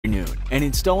and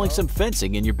installing some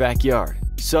fencing in your backyard.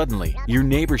 Suddenly, your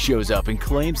neighbor shows up and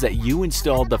claims that you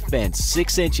installed the fence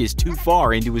 6 inches too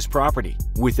far into his property.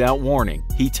 Without warning,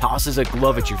 he tosses a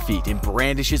glove at your feet and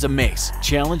brandishes a mace,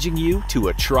 challenging you to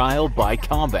a trial by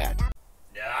combat.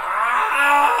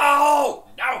 No!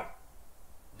 No!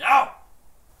 No!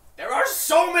 There are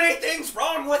so many things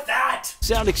wrong with that!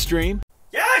 Sound extreme?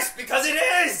 Yes, because it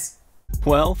is!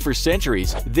 Well, for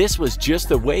centuries, this was just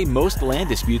the way most land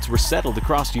disputes were settled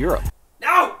across Europe.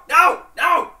 No! No!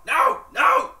 No! No!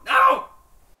 No! No!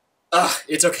 Ugh,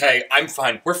 it's okay. I'm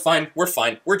fine. We're fine. We're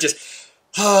fine. We're just...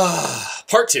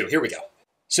 Part 2. Here we go.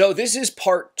 So this is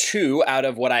part 2 out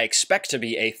of what I expect to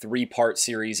be a 3-part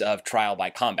series of trial by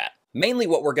combat. Mainly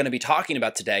what we're going to be talking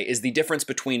about today is the difference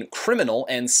between criminal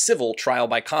and civil trial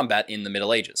by combat in the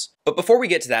Middle Ages. But before we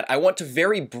get to that, I want to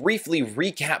very briefly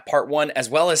recap part 1 as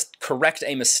well as correct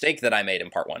a mistake that I made in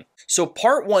part 1. So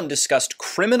part 1 discussed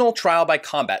criminal trial by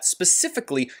combat,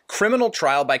 specifically criminal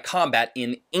trial by combat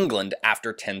in England after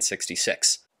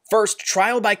 1066. First,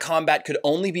 trial by combat could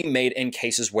only be made in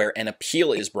cases where an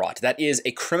appeal is brought. That is,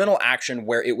 a criminal action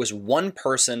where it was one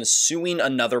person suing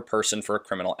another person for a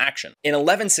criminal action. In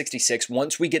 1166,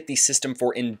 once we get the system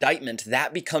for indictment,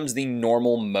 that becomes the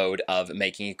normal mode of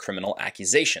making a criminal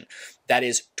accusation. That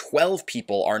is, 12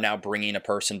 people are now bringing a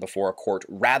person before a court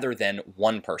rather than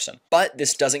one person. But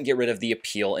this doesn't get rid of the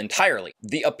appeal entirely.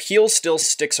 The appeal still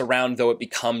sticks around, though it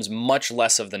becomes much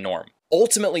less of the norm.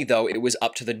 Ultimately, though, it was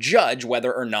up to the judge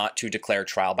whether or not to declare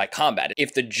trial by combat.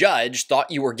 If the judge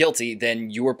thought you were guilty, then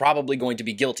you were probably going to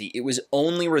be guilty. It was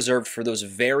only reserved for those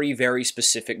very, very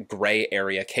specific gray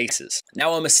area cases.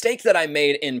 Now, a mistake that I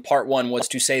made in part 1 was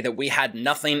to say that we had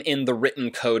nothing in the written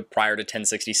code prior to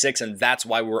 1066, and that's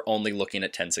why we're only looking at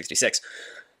 1066.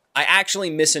 I actually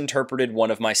misinterpreted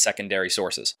one of my secondary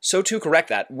sources. So to correct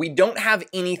that, we don't have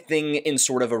anything in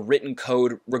sort of a written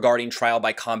code regarding trial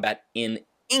by combat in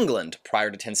England prior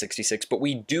to 1066, but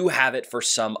we do have it for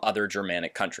some other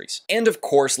Germanic countries. And of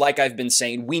course, like I've been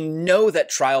saying, we know that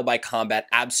trial by combat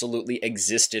absolutely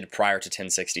existed prior to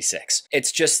 1066.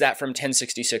 It's just that from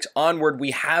 1066 onward,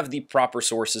 we have the proper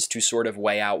sources to sort of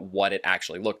weigh out what it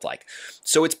actually looked like.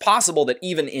 So it's possible that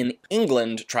even in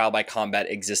England, trial by combat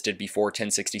existed before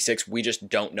 1066, we just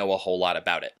don't know a whole lot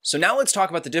about it. So now let's talk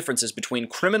about the differences between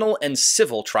criminal and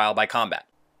civil trial by combat.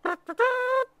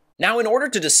 Now, in order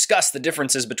to discuss the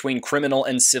differences between criminal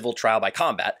and civil trial by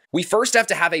combat, we first have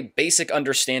to have a basic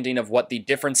understanding of what the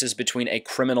differences between a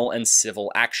criminal and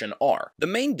civil action are. The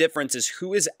main difference is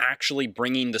who is actually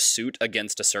bringing the suit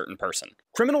against a certain person.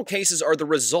 Criminal cases are the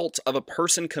result of a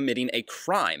person committing a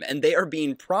crime, and they are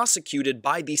being prosecuted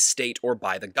by the state or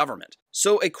by the government.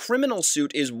 So a criminal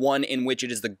suit is one in which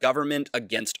it is the government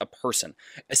against a person.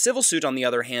 A civil suit, on the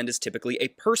other hand, is typically a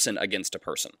person against a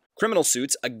person. Criminal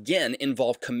suits, again,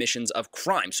 involve commissions of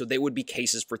crime, so they would be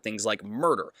cases for things like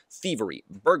murder, thievery,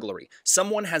 burglary.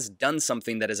 Someone has done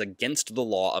something that is against the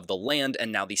law of the land,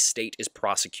 and now the state is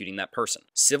prosecuting that person.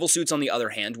 Civil suits, on the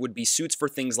other hand, would be suits for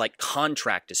things like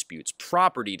contract disputes,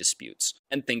 property disputes,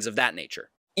 and things of that nature.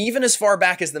 Even as far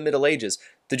back as the Middle Ages,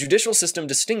 the judicial system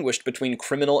distinguished between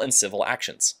criminal and civil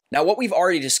actions. Now, what we've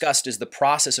already discussed is the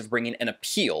process of bringing an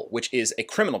appeal, which is a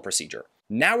criminal procedure.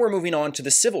 Now we're moving on to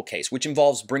the civil case, which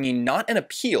involves bringing not an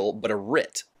appeal, but a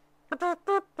writ.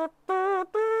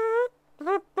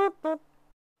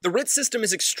 The writ system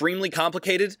is extremely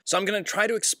complicated, so I'm going to try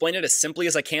to explain it as simply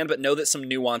as I can, but know that some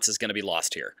nuance is going to be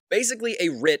lost here. Basically, a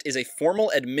writ is a formal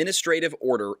administrative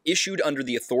order issued under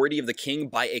the authority of the king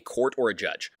by a court or a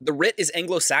judge. The writ is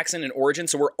Anglo-Saxon in origin,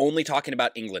 so we're only talking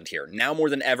about England here. Now more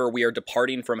than ever, we are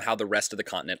departing from how the rest of the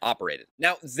continent operated.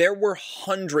 Now, there were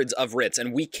hundreds of writs,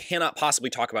 and we cannot possibly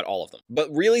talk about all of them.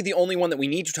 But really, the only one that we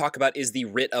need to talk about is the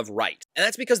writ of right. And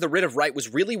that's because the writ of right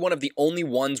was really one of the only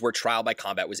ones where trial by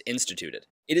combat was instituted.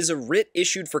 It is a writ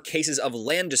issued for cases of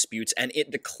land disputes, and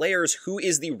it declares who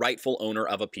is the rightful owner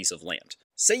of a piece of land.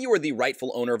 Say you are the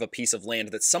rightful owner of a piece of land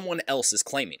that someone else is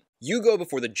claiming. You go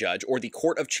before the judge or the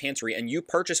court of chancery and you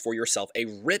purchase for yourself a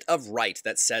writ of right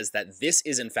that says that this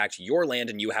is in fact your land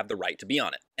and you have the right to be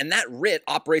on it. And that writ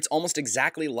operates almost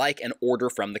exactly like an order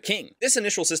from the king. This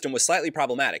initial system was slightly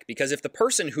problematic because if the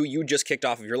person who you just kicked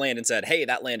off of your land and said, hey,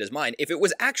 that land is mine, if it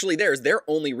was actually theirs, their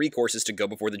only recourse is to go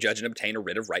before the judge and obtain a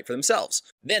writ of right for themselves.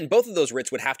 Then both of those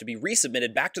writs would have to be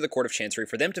resubmitted back to the court of chancery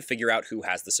for them to figure out who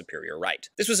has the superior right.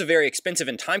 This was a very expensive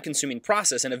and time-consuming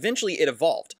process, and eventually it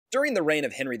evolved. During the reign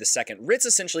of Henry II, writs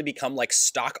essentially become like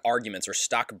stock arguments or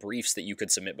stock briefs that you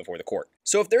could submit before the court.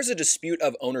 So if there's a dispute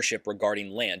of ownership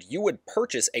regarding land, you would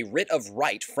purchase a writ of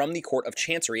right from the court of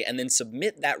chancery and then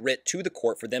submit that writ to the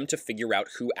court for them to figure out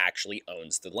who actually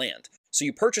owns the land. So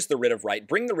you purchase the writ of right,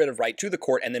 bring the writ of right to the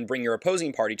court, and then bring your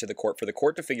opposing party to the court for the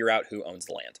court to figure out who owns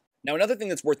the land. Now, another thing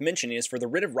that's worth mentioning is for the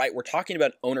writ of right, we're talking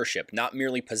about ownership, not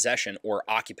merely possession or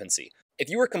occupancy. If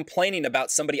you were complaining about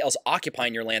somebody else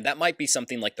occupying your land, that might be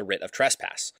something like the writ of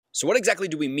trespass. So what exactly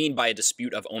do we mean by a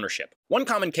dispute of ownership? One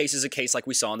common case is a case like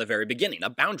we saw in the very beginning, a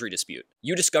boundary dispute.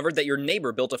 You discovered that your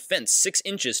neighbor built a fence 6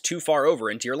 inches too far over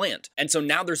into your land. And so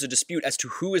now there's a dispute as to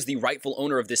who is the rightful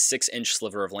owner of this 6-inch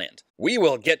sliver of land. We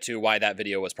will get to why that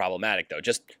video was problematic though,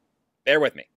 just bear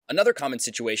with me. Another common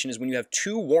situation is when you have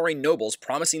two warring nobles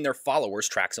promising their followers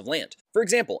tracts of land. For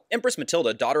example, Empress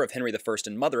Matilda, daughter of Henry I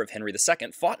and mother of Henry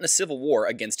II, fought in a civil war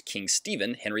against King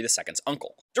Stephen, Henry II's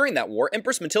uncle. During that war,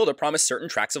 Empress Matilda promised certain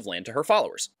tracts of land to her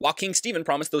followers, while King Stephen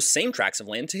promised those same tracts of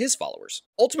land to his followers.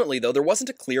 Ultimately, though, there wasn't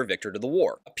a clear victor to the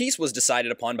war. A peace was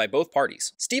decided upon by both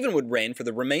parties. Stephen would reign for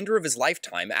the remainder of his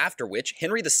lifetime, after which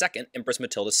Henry II, Empress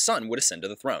Matilda's son, would ascend to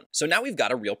the throne. So now we've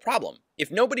got a real problem. If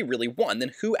nobody really won,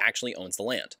 then who actually owns the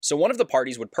land? So one of the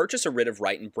parties would purchase a writ of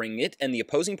right and bring it and the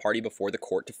opposing party before the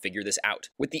court to figure this out,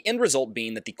 with the end result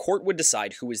being that the court would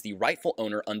decide who is the rightful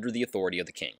owner under the authority of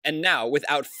the king. And now,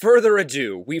 without further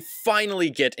ado, we finally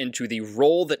get into the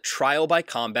role that trial by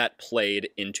combat played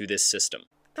into this system.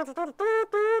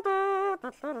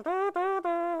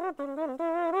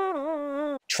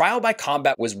 Trial by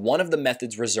combat was one of the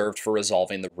methods reserved for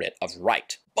resolving the writ of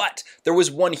right. But there was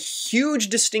one huge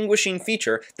distinguishing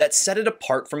feature that set it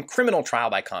apart from criminal trial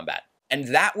by combat,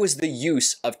 and that was the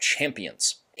use of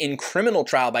champions. In criminal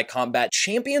trial by combat,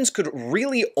 champions could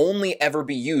really only ever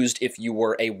be used if you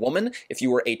were a woman, if you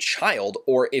were a child,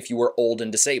 or if you were old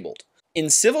and disabled. In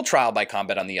civil trial by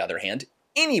combat, on the other hand,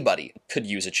 anybody could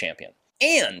use a champion.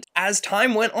 And as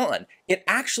time went on, it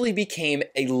actually became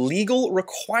a legal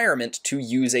requirement to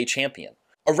use a champion.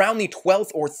 Around the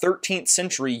 12th or 13th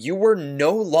century, you were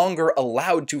no longer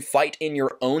allowed to fight in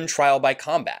your own trial by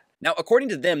combat. Now, according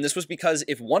to them, this was because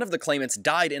if one of the claimants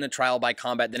died in a trial by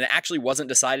combat, then it actually wasn't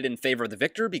decided in favor of the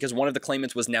victor because one of the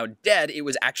claimants was now dead. It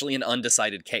was actually an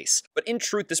undecided case. But in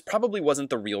truth, this probably wasn't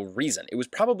the real reason. It was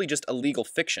probably just a legal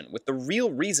fiction, with the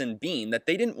real reason being that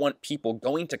they didn't want people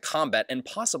going to combat and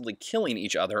possibly killing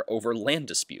each other over land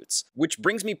disputes. Which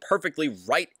brings me perfectly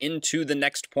right into the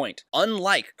next point.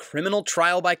 Unlike criminal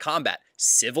trial by combat,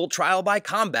 civil trial by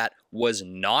combat was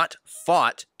not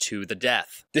fought to the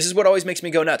death. This is what always makes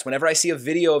me go nuts. Whenever I see a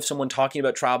video of someone talking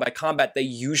about trial by combat, they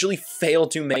usually fail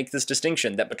to make this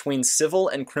distinction that between civil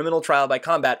and criminal trial by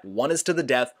combat, one is to the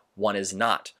death, one is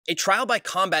not. A trial by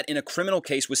combat in a criminal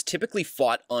case was typically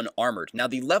fought unarmored. Now,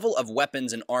 the level of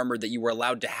weapons and armor that you were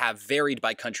allowed to have varied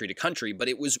by country to country, but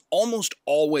it was almost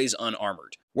always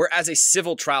unarmored. Whereas a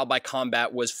civil trial by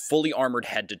combat was fully armored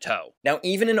head to toe. Now,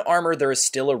 even in armor, there is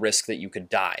still a risk that you could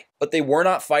die. But they were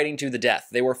not fighting to the death.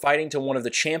 They were fighting till one of the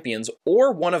champions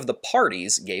or one of the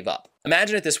parties gave up.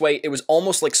 Imagine it this way, it was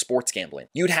almost like sports gambling.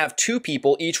 You'd have two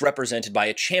people, each represented by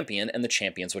a champion, and the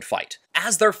champions would fight.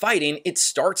 As they're fighting, it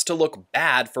starts to look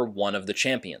bad for one of the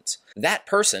champions. That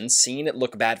person, seeing it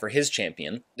look bad for his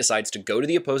champion, decides to go to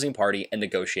the opposing party and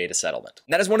negotiate a settlement.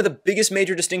 And that is one of the biggest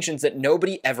major distinctions that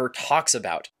nobody ever talks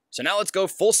about. So now let's go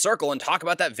full circle and talk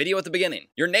about that video at the beginning.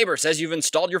 Your neighbor says you've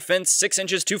installed your fence 6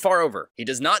 inches too far over. He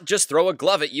does not just throw a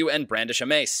glove at you and brandish a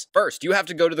mace. First, you have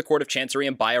to go to the court of chancery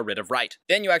and buy a writ of right.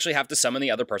 Then you actually have to summon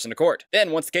the other person to court.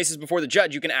 Then, once the case is before the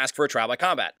judge, you can ask for a trial by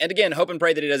combat. And again, hope and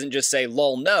pray that he doesn't just say,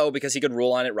 lol, no, because he could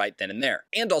rule on it right then and there.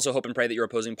 And also hope and pray that your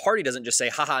opposing party doesn't just say,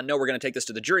 haha, no, we're going to take this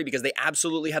to the jury, because they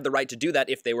absolutely had the right to do that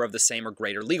if they were of the same or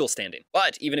greater legal standing.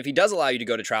 But even if he does allow you to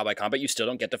go to trial by combat, you still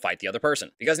don't get to fight the other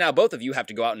person. Because now both of you have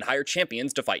to go out and hire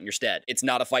champions to fight in your stead. It's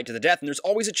not a fight to the death, and there's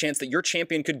always a chance that your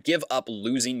champion could give up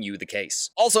losing you the case.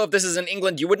 Also, if this is in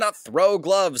England, you would not throw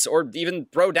gloves or even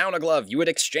throw down a glove. You would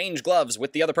exchange gloves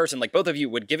with the other person. Like, both of you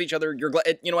would give each other your glove.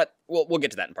 You know what? We'll get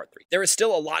to that in part 3. There is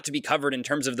still a lot to be covered in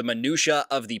terms of the minutia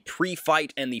of the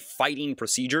pre-fight and the fighting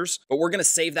procedures, but we're going to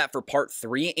save that for part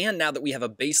 3. And now that we have a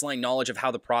baseline knowledge of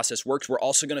how the process works, we're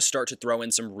also going to start to throw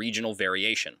in some regional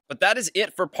variation. But that is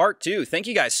it for part 2. Thank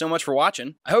you guys so much for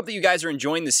watching. I hope that you guys are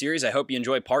enjoying the series. I hope you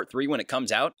enjoy part 3 when it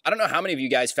comes out. I don't know how many of you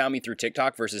guys found me through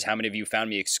TikTok versus how many of you found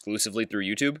me exclusively through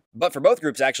YouTube. But for both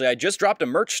groups, actually, I just dropped a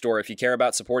merch store if you care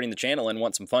about supporting the channel and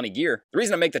want some funny gear. The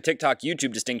reason I make the TikTok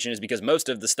YouTube distinction is because most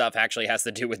of the stuff actually has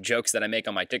to do with jokes that I make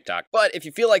on my TikTok. But if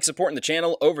you feel like supporting the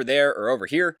channel over there or over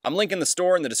here, I'm linking the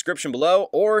store in the description below,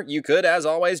 or you could, as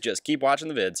always, just keep watching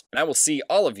the vids. And I will see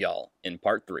all of y'all in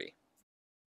part 3.